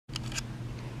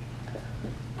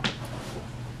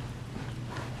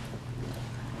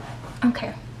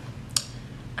Okay,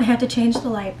 I had to change the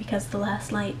light because the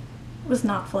last light was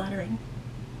not flattering.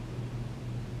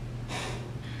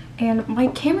 And my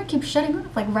camera keeps shutting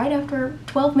off like right after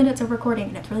 12 minutes of recording,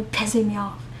 and it's really pissing me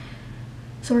off.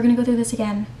 So we're gonna go through this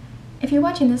again. If you're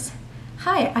watching this,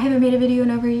 hi, I haven't made a video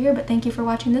in over a year, but thank you for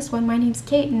watching this one. My name's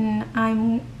Kate and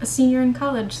I'm a senior in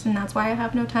college, and that's why I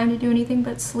have no time to do anything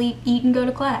but sleep, eat, and go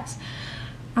to class.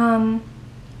 I'm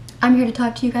here to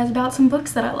talk to you guys about some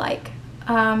books that I like,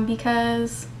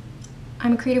 because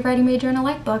I'm a creative writing major and I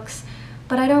like books,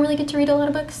 but I don't really get to read a lot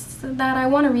of books that I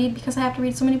want to read because I have to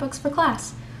read so many books for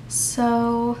class.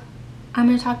 So I'm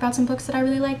going to talk about some books that I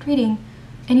really liked reading.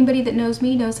 Anybody that knows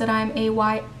me knows that I'm a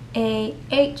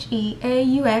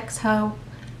YAHEAUX hoe,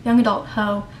 young adult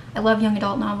hoe. I love young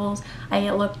adult novels. I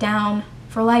get looked down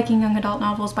for liking young adult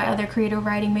novels by other creative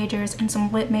writing majors and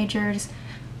some lit majors.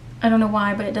 I don't know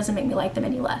why, but it doesn't make me like them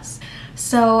any less.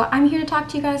 So I'm here to talk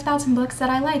to you guys about some books that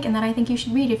I like and that I think you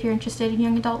should read if you're interested in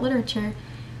young adult literature.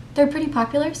 They're pretty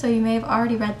popular, so you may have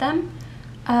already read them.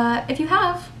 If you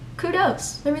have,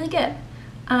 kudos, they're really good.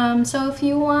 So if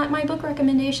you want my book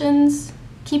recommendations,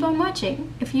 keep on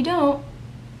watching. If you don't,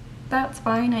 that's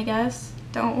fine, I guess.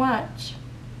 Don't watch.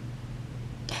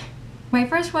 My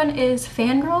first one is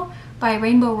Fangirl by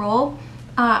Rainbow Rowell.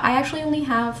 I actually only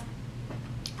have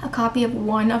a copy of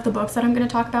one of the books that I'm going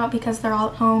to talk about because they're all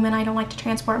at home and I don't like to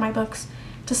transport my books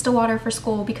to Stillwater for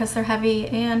school because they're heavy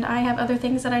and I have other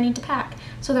things that I need to pack,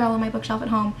 so they're all on my bookshelf at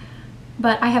home.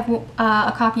 But I have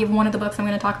a copy of one of the books I'm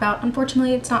going to talk about.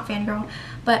 Unfortunately, it's not Fangirl,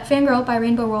 but Fangirl by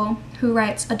Rainbow Rowell, who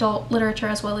writes adult literature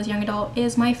as well as young adult,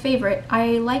 is my favorite.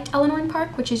 I liked Eleanor in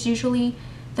Park, which is usually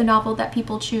the novel that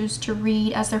people choose to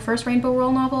read as their first Rainbow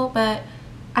Rowell novel, but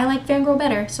I like Fangirl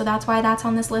better, so that's why that's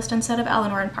on this list instead of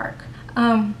Eleanor in Park.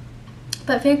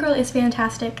 But Fangirl is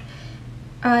fantastic.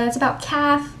 It's about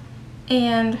Kath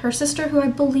and her sister, who I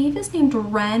believe is named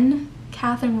Ren,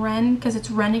 Catherine Wren, because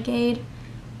it's Renegade.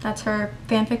 That's her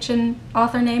fanfiction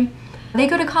author name. They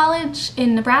go to college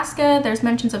in Nebraska. There's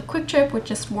mentions of Quick Trip, which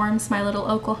just warms my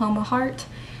little Oklahoma heart.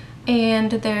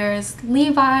 And there's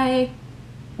Levi,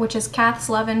 which is Kath's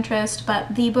love interest,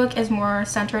 but the book is more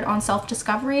centered on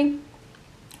self-discovery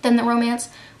than the romance,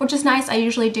 which is nice. I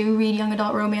usually do read young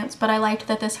adult romance, but I liked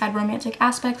that this had romantic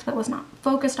aspects but was not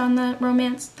focused on the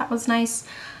romance. That was nice.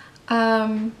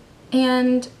 And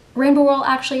Rainbow Rowell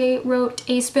actually wrote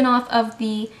a spin-off of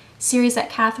the series that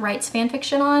Kath writes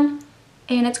fanfiction on,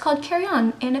 and it's called Carry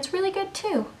On, and it's really good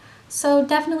too. So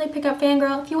definitely pick up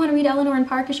Fangirl. If you want to read Eleanor in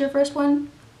Park as your first one,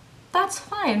 that's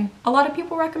fine. A lot of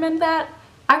people recommend that.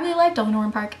 I really liked Eleanor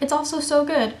in Park. It's also so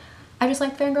good. I just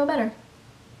like Fangirl better.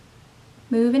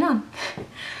 Moving on.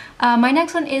 My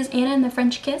next one is Anna and the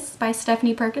French Kiss by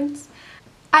Stephanie Perkins.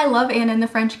 I love Anna and the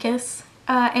French Kiss,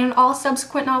 and all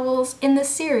subsequent novels in this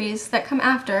series that come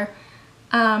after.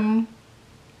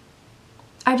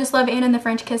 I just love Anna and the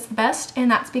French Kiss the best, and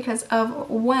that's because of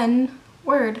one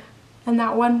word, and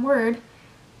that one word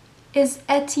is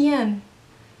Etienne.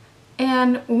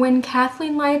 And when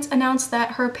Kathleen Lights announced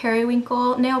that her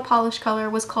periwinkle nail polish color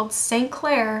was called St.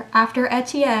 Clair after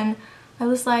Etienne, I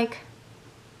was like,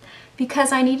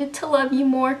 because I needed to love you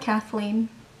more, Kathleen.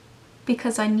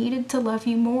 Because I needed to love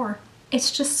you more. It's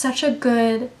just such a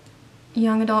good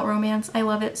young adult romance. I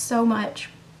love it so much.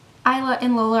 Isla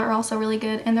and Lola are also really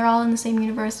good, and they're all in the same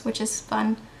universe, which is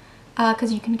fun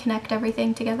because you can connect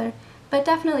everything together. But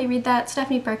definitely read that.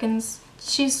 Stephanie Perkins,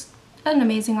 she's an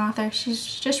amazing author.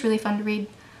 She's just really fun to read.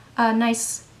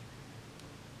 Nice,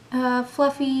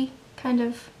 fluffy, kind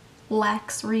of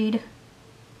lax read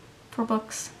for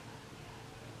books.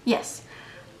 Yes.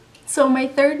 So my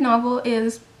third novel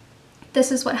is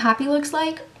This Is What Happy Looks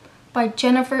Like by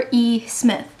Jennifer E.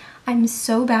 Smith. I'm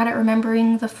so bad at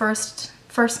remembering the first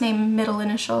name, middle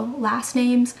initial, last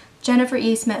names. Jennifer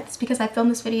E. Smith. It's because I filmed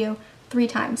this video 3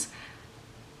 times.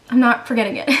 I'm not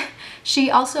forgetting it. She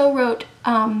also wrote,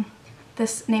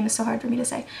 this name is so hard for me to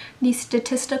say, The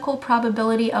Statistical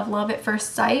Probability of Love at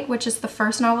First Sight, which is the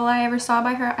first novel I ever saw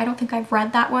by her. I don't think I've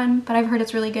read that one, but I've heard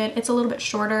it's really good. It's a little bit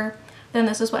shorter than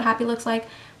This Is What Happy Looks Like,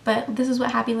 but This Is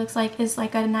What Happy Looks Like is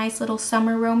like a nice little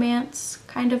summer romance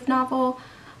kind of novel.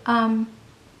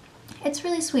 It's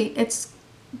really sweet. It's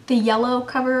the yellow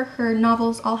cover. Her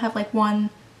novels all have like one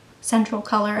central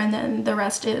color and then the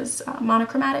rest is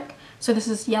monochromatic. So this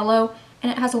is yellow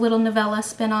and it has a little novella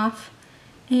spin-off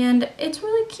and it's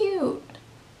really cute.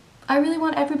 I really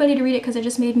want everybody to read it because it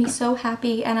just made me so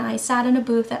happy, and I sat in a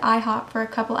booth at IHOP for a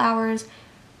couple hours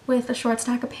with a short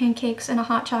stack of pancakes and a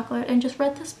hot chocolate and just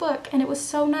read this book, and it was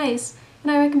so nice,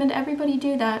 and I recommend everybody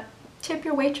do that. Tip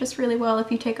your waitress really well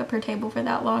if you take up her table for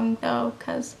that long though,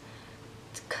 because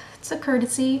it's It's a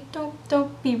courtesy.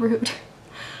 Don't be rude.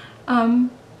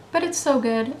 But it's so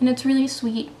good, and it's really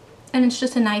sweet, and it's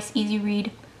just a nice, easy read,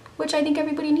 which I think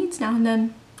everybody needs now and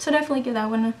then. So definitely give that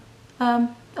one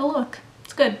a look.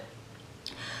 It's good.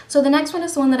 So the next one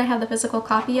is the one that I have the physical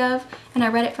copy of, and I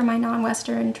read it for my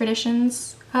non-Western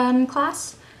traditions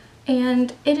class,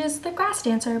 and it is The Grass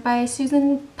Dancer by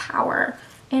Susan Power,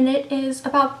 and it is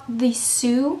about the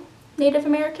Sioux Native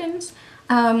Americans.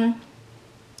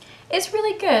 It's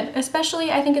really good,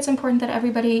 especially I think it's important that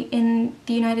everybody in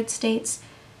the United States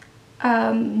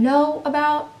know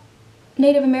about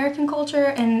Native American culture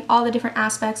and all the different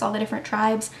aspects, all the different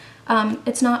tribes.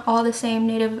 It's not all the same.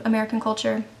 Native American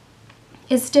culture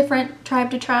is different tribe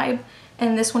to tribe,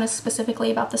 and this one is specifically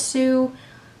about the Sioux.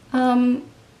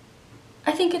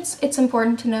 I think it's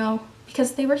important to know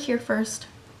because they were here first.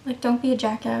 Like, don't be a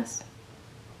jackass.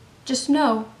 Just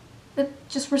know that,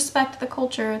 just respect the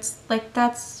culture. It's like,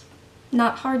 that's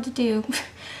not hard to do.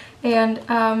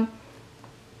 And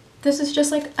this is just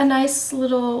like a nice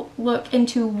little look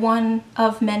into one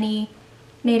of many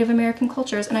Native American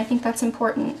cultures, and I think that's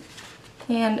important.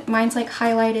 And mine's like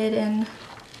highlighted and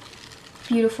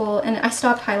beautiful, and I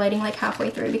stopped highlighting like halfway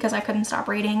through because I couldn't stop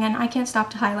reading, and I can't stop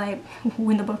to highlight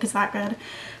when the book is that good.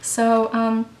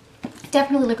 So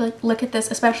definitely look at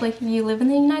this, especially if you live in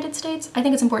the United States. I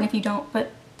think it's important if you don't,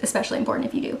 but especially important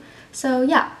if you do. So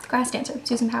yeah, Grass Dancer,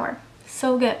 Susan Power.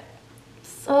 So good.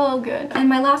 So good. And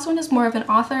my last one is more of an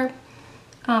author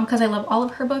because I love all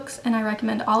of her books and I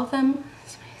recommend all of them.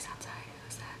 Somebody's outside.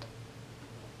 Who's that?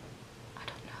 I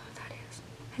don't know who that is.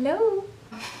 Hello?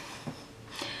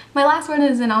 My last one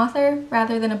is an author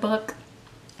rather than a book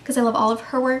because I love all of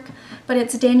her work, but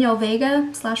it's Danielle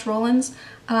Vega / Rollins.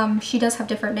 She does have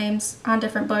different names on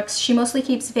different books. She mostly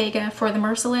keeps Vega for The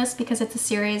Merciless because it's a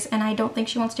series, and I don't think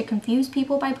she wants to confuse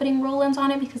people by putting Rollins on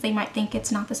it because they might think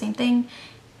it's not the same thing.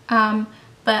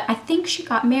 But I think she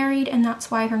got married and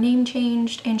that's why her name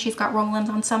changed, and she's got Rollins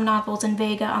on some novels and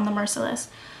Vega on The Merciless.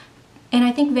 And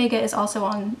I think Vega is also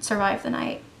on Survive the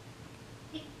Night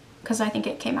because I think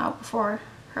it came out before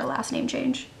her last name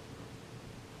change.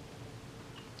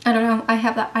 I don't know,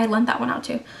 I lent that one out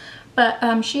too.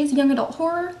 But she's young adult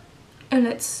horror, and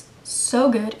it's so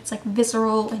good. It's like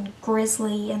visceral and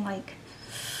grisly and like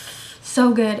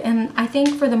so good. And I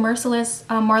think for The Merciless,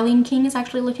 Marlene King is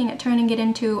actually looking at turning it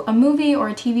into a movie or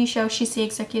a TV show. She's the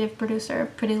executive producer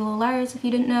of Pretty Little Liars, if you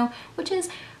didn't know, which is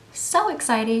so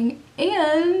exciting.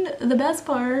 And the best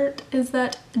part is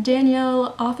that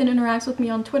Danielle often interacts with me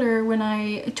on Twitter when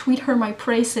I tweet her my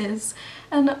praises,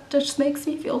 and that just makes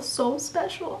me feel so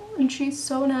special, and she's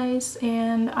so nice.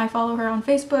 And I follow her on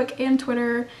Facebook and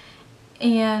Twitter,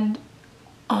 and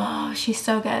oh, she's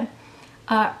so good.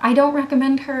 I don't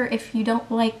recommend her if you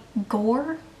don't like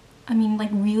gore. I mean, like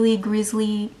really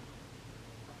grisly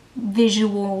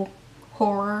visual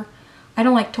horror. I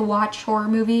don't like to watch horror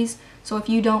movies, so if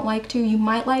you don't like to, you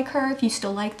might like her if you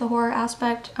still like the horror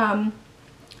aspect.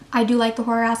 I do like the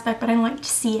horror aspect, but I don't like to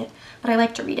see it, but I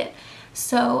like to read it.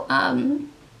 So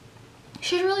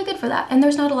she's really good for that, and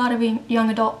there's not a lot of young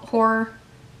adult horror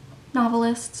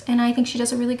novelists, and I think she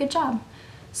does a really good job.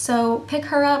 So pick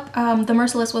her up. The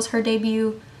Merciless was her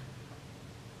debut,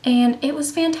 and it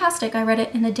was fantastic. I read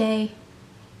it in a day,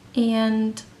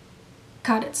 and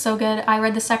God, it's so good. I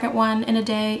read the second one in a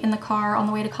day in the car on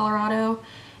the way to Colorado,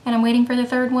 and I'm waiting for the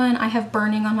third one. I have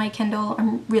Burning on my Kindle.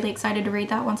 I'm really excited to read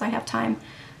that once I have time.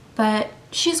 But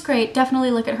she's great.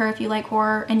 Definitely look at her if you like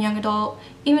horror and young adult.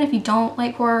 Even if you don't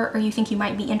like horror or you think you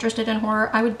might be interested in horror,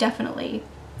 I would definitely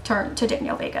turn to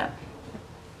Danielle Vega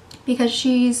because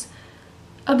she's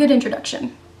a good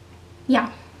introduction.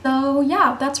 Yeah. So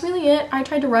yeah, that's really it. I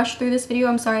tried to rush through this video.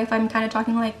 I'm sorry if I'm kind of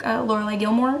talking like Lorelai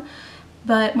Gilmore,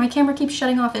 but my camera keeps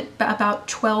shutting off at about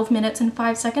 12 minutes and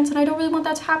 5 seconds, and I don't really want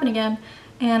that to happen again.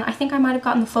 And I think I might have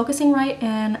gotten the focusing right,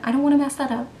 and I don't want to mess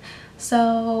that up.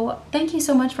 So thank you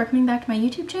so much for coming back to my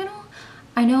YouTube channel.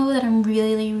 I know that I'm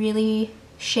really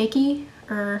shaky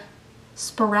or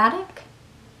sporadic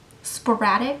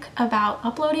about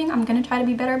uploading. I'm gonna try to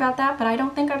be better about that, but I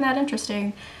don't think I'm that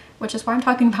interesting, which is why I'm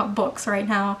talking about books right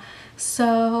now.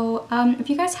 So if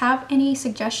you guys have any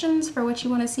suggestions for what you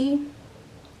want to see,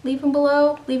 leave them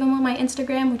below. Leave them on my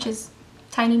Instagram, which is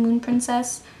Tiny Moon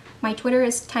Princess. My Twitter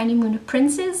is Tiny Moon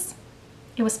Princes.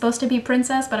 It was supposed to be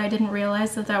princess, but I didn't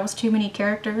realize that that was too many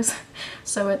characters.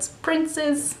 So it's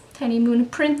Princes, Tiny Moon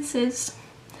Princes.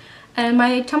 And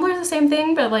my Tumblr is the same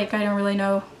thing, but like I don't really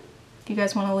know if you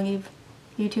guys want to leave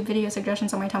YouTube video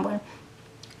suggestions on my Tumblr.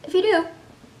 If you do,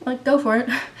 like, go for it.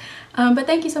 But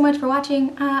thank you so much for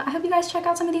watching. I hope you guys check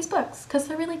out some of these books because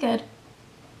they're really good.